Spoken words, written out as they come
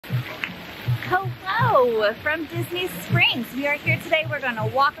Hello from Disney Springs. We are here today. We're going to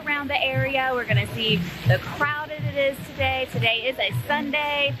walk around the area. We're going to see how crowded it is today. Today is a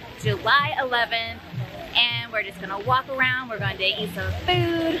Sunday, July 11th, and we're just going to walk around. We're going to eat some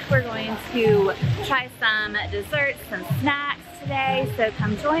food. We're going to try some desserts, some snacks today. So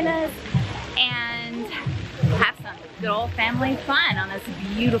come join us and have some good old family fun on this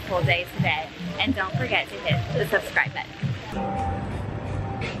beautiful day today. And don't forget to hit the subscribe button.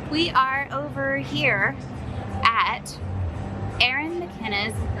 We are over here at Erin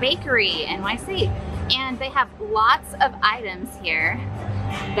McKenna's Bakery, NYC, and they have lots of items here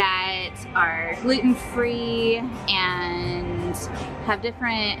that are gluten-free and have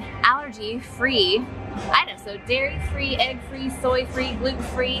different allergy-free items. So dairy-free, egg-free, soy-free,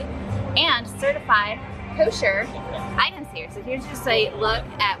 gluten-free, and certified kosher items here. So here's just a look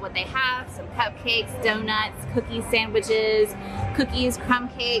at what they have. Some cupcakes, donuts, cookies, sandwiches, cookies, crumb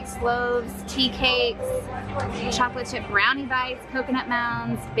cakes, loaves, tea cakes, chocolate chip brownie bites, coconut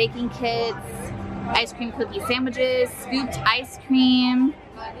mounds, baking kits, ice cream cookie sandwiches, scooped ice cream.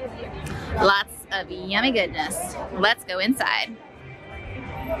 Lots of yummy goodness. Let's go inside.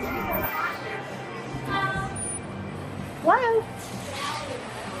 Hello.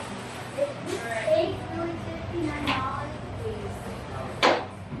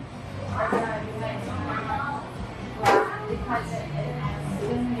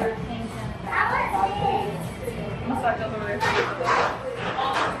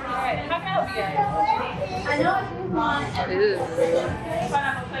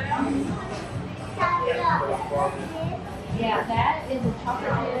 Yeah, that is a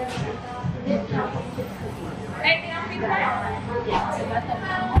chocolate chip cookie.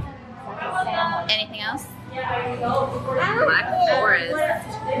 Anything else? Black Forest.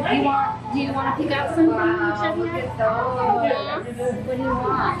 Do you want to pick out something? What do you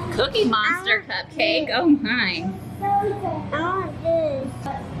want? Cookie Monster cupcake. Oh my. I want this.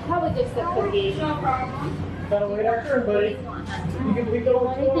 Probably just a cookie. Gotta wait our turn, buddy. You can pick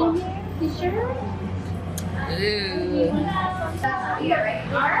up anything here? You sure? Ooh.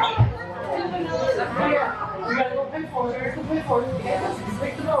 We gotta go pay for it. Go pay for it.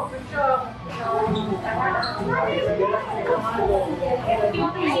 Pick them up. Good job.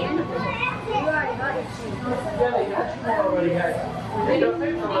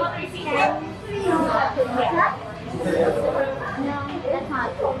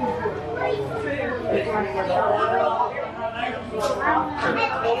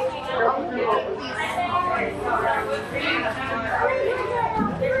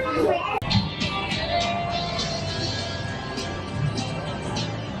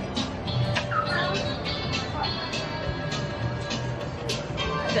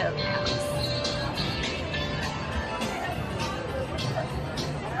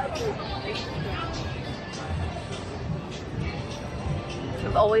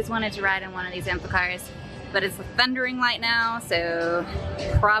 I've always wanted to ride in one of these info cars, but it's a thundering light now, so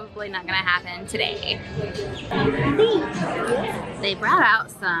probably not gonna happen today. They brought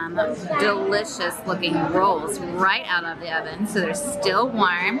out some delicious looking rolls right out of the oven, so they're still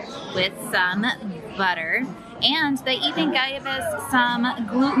warm with some butter. And they even gave us some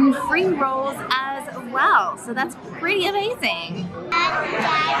gluten-free rolls as well, so that's pretty amazing.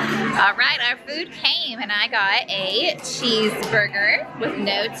 All right, our food came, and I got a cheeseburger with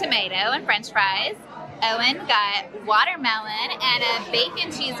no tomato and french fries. Owen got watermelon and a bacon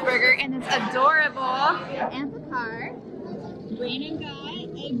cheeseburger in this adorable amplicar. Brandon got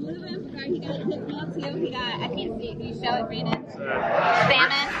a blue amplicar. He got a hip meal too. He got, I can't see it. Can you show it, Brandon?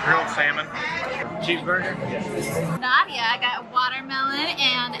 Salmon. Grilled salmon. Cheeseburger. Nadia got watermelon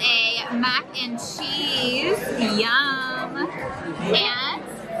and a mac and cheese. Yum. And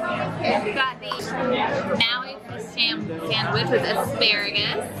we got the Maui fish sandwich with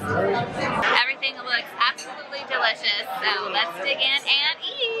asparagus. Everything looks absolutely delicious, so let's dig in and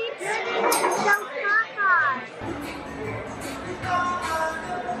eat.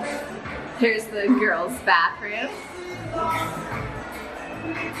 Here's the girls' bathroom.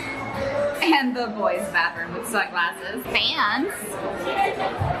 And the boys' bathroom with sunglasses. Fans.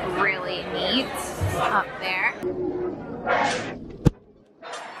 Really neat up there.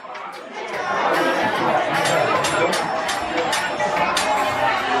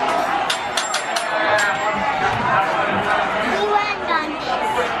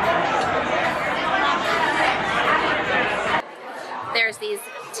 There's these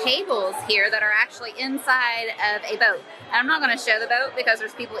tables here that are actually inside of a boat. I'm not going to show the boat because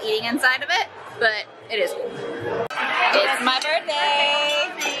there's people eating inside of it, but it is cool. It's my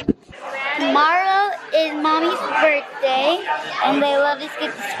birthday! Tomorrow is Mommy's birthday, and they love to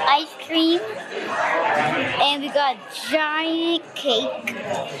get this ice cream. And we got giant cake.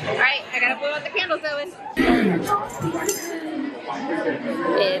 Alright, I gotta blow out the candles, Owen.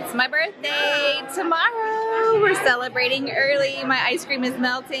 It's my birthday tomorrow. We're celebrating early. My ice cream is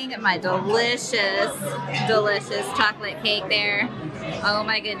melting. My delicious, delicious chocolate cake there. Oh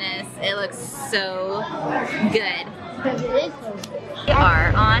my goodness, it looks so good. We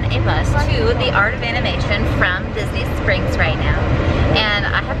are on a bus to the Art of Animation from Disney Springs right now. And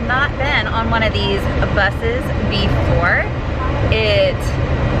I have not been on one of these buses before. It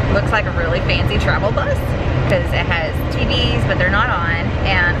looks like a really fancy travel bus because it has TVs, but they're not on,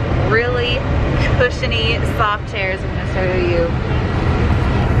 and really cushiony, soft chairs. I'm gonna show you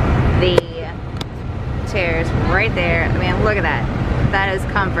the chairs right there. I mean, look at that. That is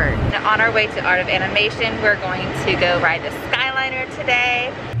comfort. On our way to Art of Animation, we're going to go ride the Skyliner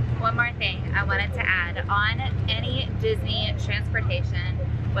today. One more thing I wanted to add. On any Disney transportation,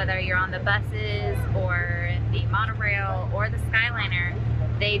 whether you're on the buses or the monorail or the Skyliner,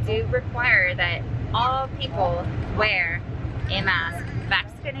 they do require that all people wear a mask,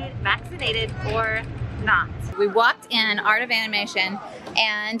 vaccinated or not. We walked in Art of Animation,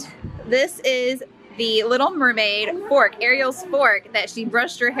 and this is the Little Mermaid fork, Ariel's fork that she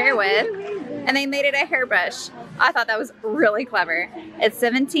brushed her hair with, and they made it a hairbrush. I thought that was really clever. It's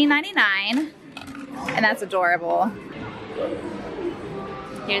 $17.99, and that's adorable.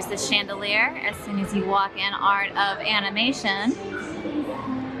 Here's the chandelier as soon as you walk in Art of Animation.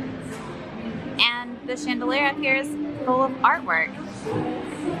 And the chandelier up here is full of artwork.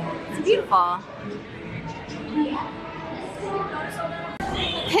 It's beautiful.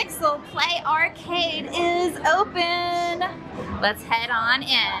 Pixel Play Arcade is open. Let's head on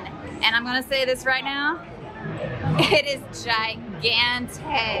in. And I'm gonna say this right now, it is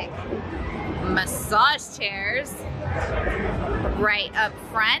gigantic. Massage chairs right up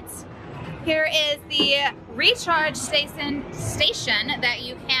front. Here is the recharge station that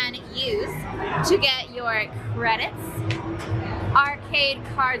you can use to get your credits. Arcade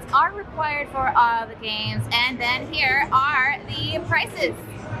cards are required for all the games, and then here are the prices.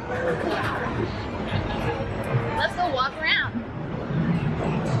 Let's go walk around.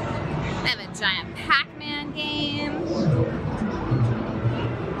 They have a giant Pac-Man game.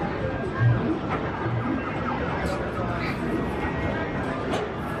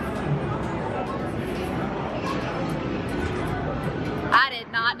 I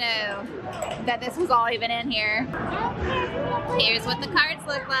did not know that this was all even in here. Here's what the cards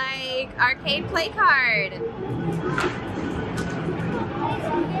look like. Arcade play card.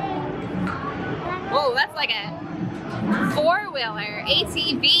 Whoa, that's like a four-wheeler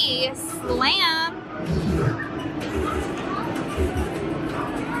ATV slam.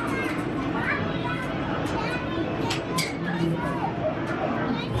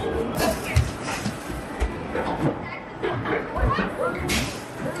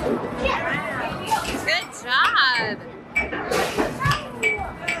 Good job.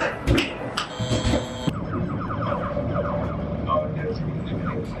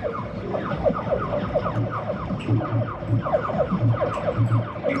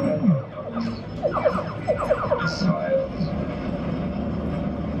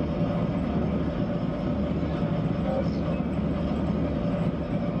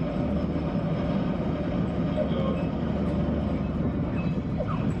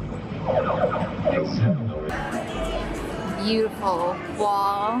 Beautiful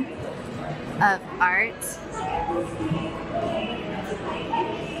wall of art.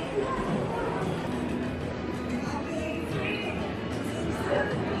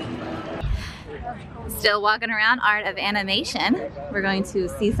 Still walking around Art of Animation. We're going to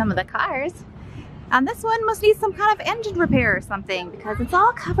see some of the cars. This one must need some kind of engine repair or something because it's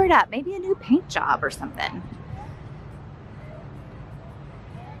all covered up. Maybe a new paint job or something.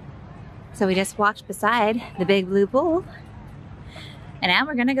 So we just walked beside the big blue pool. And now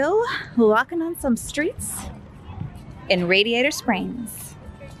we're gonna go walking on some streets in Radiator Springs.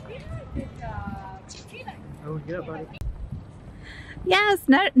 Oh, get up, buddy. Yes,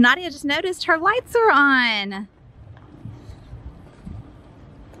 Nadia just noticed her lights are on.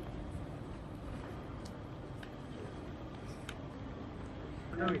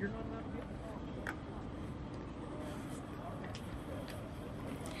 No, you're not.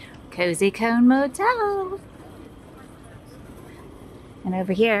 Cozy Cone Motel. And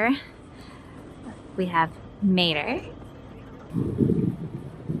over here, we have Mater.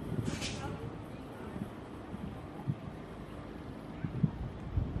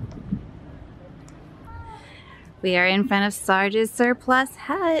 We are in front of Sarge's Surplus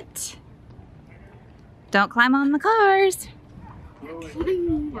Hut. Don't climb on the cars.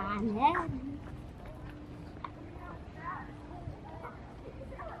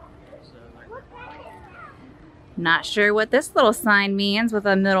 Not sure what this little sign means with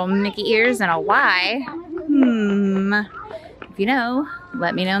a little Mickey ears and a Y. If you know,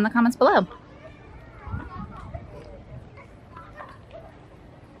 let me know in the comments below.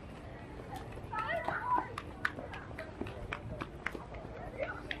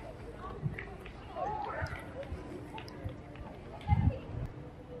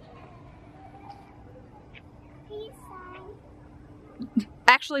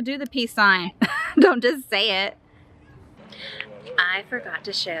 Actually do the peace sign. Don't just say it. I forgot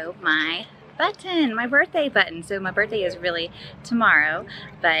to show my button, my birthday button. So my birthday is really tomorrow,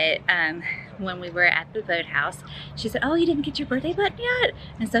 but when we were at the boathouse, she said, oh, you didn't get your birthday button yet?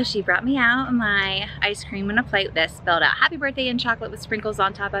 And so she brought me out my ice cream on a plate that spelled out happy birthday in chocolate with sprinkles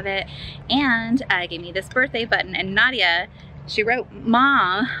on top of it, and gave me this birthday button. And Nadia, she wrote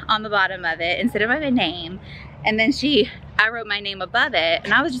mom on the bottom of it instead of my name, and then I wrote my name above it,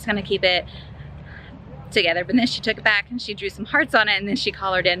 and I was just gonna keep it together, but then she took it back and she drew some hearts on it, and then she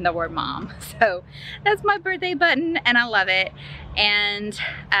colored in the word mom. So that's my birthday button, and I love it. And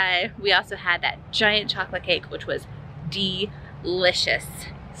we also had that giant chocolate cake, which was delicious,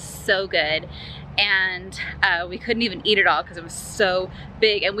 so good. And we couldn't even eat it all because it was so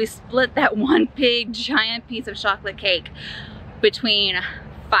big, and we split that one big giant piece of chocolate cake between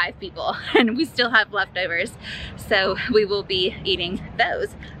 5 people, and we still have leftovers, so we will be eating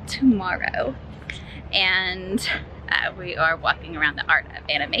those tomorrow. And we are walking around the art of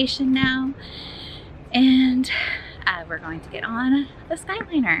animation now, and we're going to get on the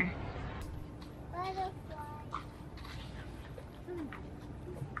Skyliner.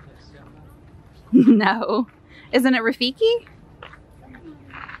 No, isn't it Rafiki?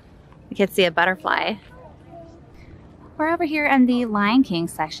 You can see a butterfly. We're over here in the Lion King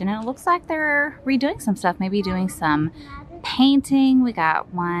section, and it looks like they're redoing some stuff, maybe doing some painting. We got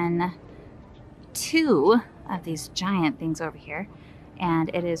 2 of these giant things over here, and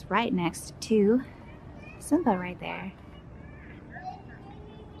it is right next to Simba right there.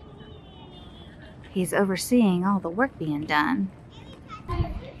 He's overseeing all the work being done.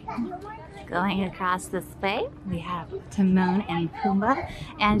 Going across this way, we have Timon and Pumbaa,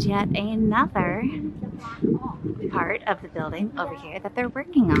 and yet another part of the building over here that they're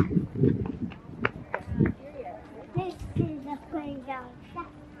working on. This is a playground.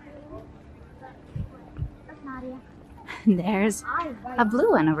 There's a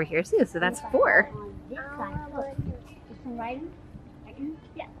blue one over here too, so that's 4. This side, look. Just right in.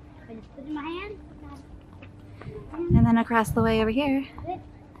 Yeah. I just put it in my hand. And then across the way over here,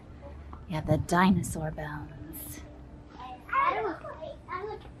 you have the dinosaur bones.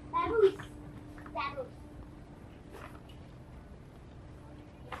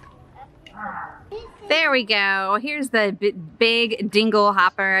 There we go. Here's the big dingle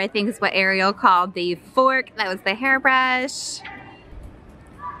hopper. I think is what Ariel called the fork. That was the hairbrush.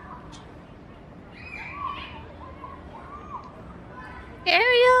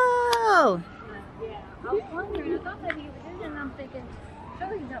 Ariel! Yeah, I was wondering. I thought maybe he was in there, and I'm thinking,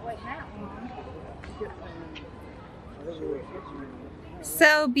 surely he's not waiting that long.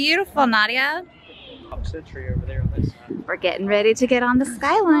 So beautiful, Nadia. Century over there on this side. We're getting ready to get on the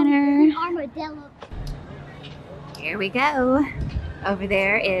Skyliner. Armadillo. Here we go. Over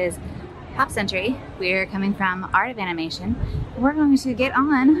there is Pop Century. We're coming from Art of Animation. We're going to get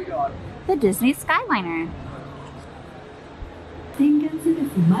on the Disney Skyliner.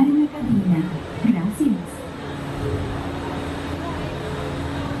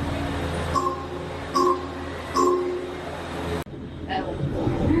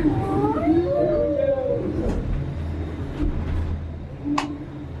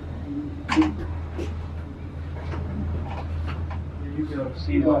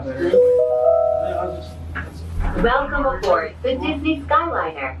 Welcome aboard the Disney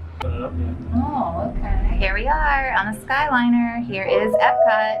Skyliner. Oh, okay. Here we are on the Skyliner. Here is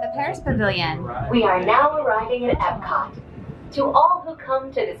Epcot, the Paris Pavilion. We are now arriving at Epcot. To all who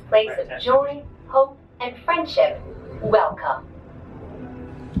come to this place of joy, hope, and friendship, welcome.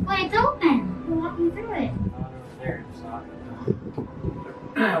 Wait, it's open. We're walking through it. There it's not.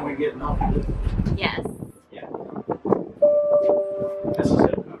 We're getting off of it. Yes. Yeah. This is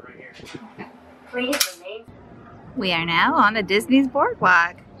it right here. Please remain. We are now on the Disney's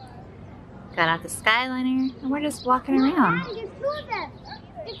boardwalk. Got out the Skyliner, and we're just walking around.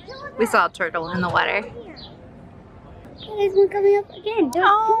 We saw a turtle in the water. There's one coming up again.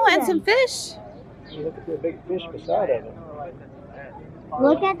 Oh, and some fish. You look at the big fish beside of it.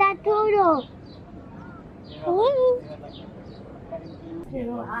 Look at that turtle. Hello.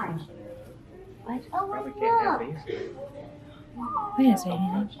 What? Oh, look. Wait a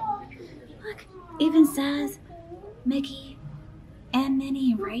second. Look, even says Mickey and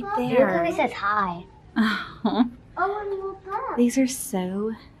Minnie right there. It says hi. Oh, Oh, and look up. these are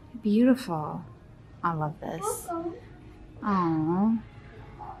so beautiful. I love this. Oh,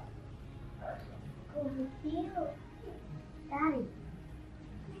 Daddy.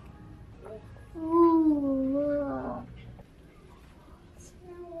 Ooh.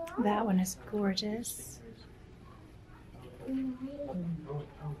 that one is gorgeous.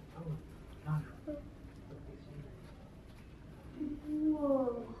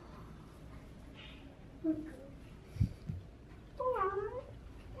 Whoa.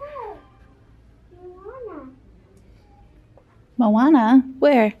 Moana?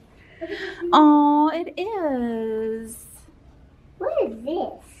 Where? Oh, it is. What is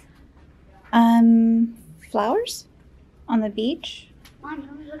this? Flowers on the beach. Mom,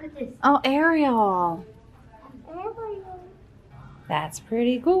 look at this. Oh, Ariel. That's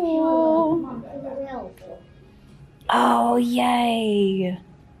pretty cool. Mom, look at the Oh, yay.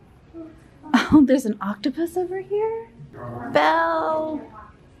 Oh, there's an octopus over here. Belle.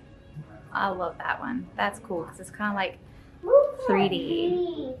 I love that one. That's cool because it's kind of like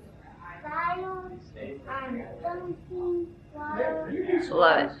 3D.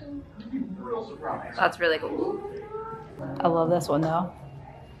 Love it. That's really cool. I love this one though.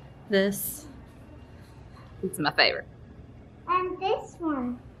 This is my favorite. And this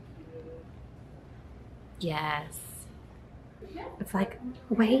one. Yes. It's like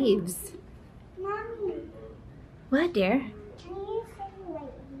waves. Mommy, What, dear? can you say right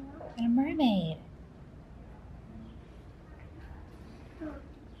now? A mermaid.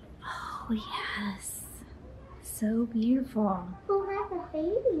 Oh, yes. So beautiful. Who has a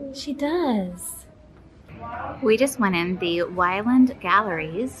baby? She does. We just went in the Wyland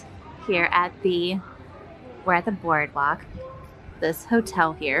Galleries here at we're at the boardwalk. This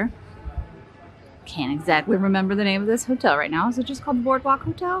hotel here. Can't exactly remember the name of this hotel right now. Is it just called the Boardwalk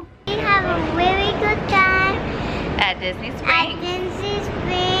Hotel? We have a really good time At Disney at Springs. Disney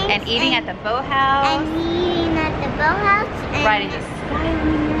Springs. And eating at the boathouse. And eating at the boathouse. And Riding the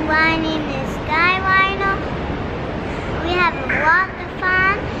Skyliner. riding the Skyliner. We have a lot of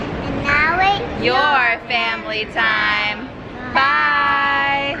fun. And now it's Your family time. Bye.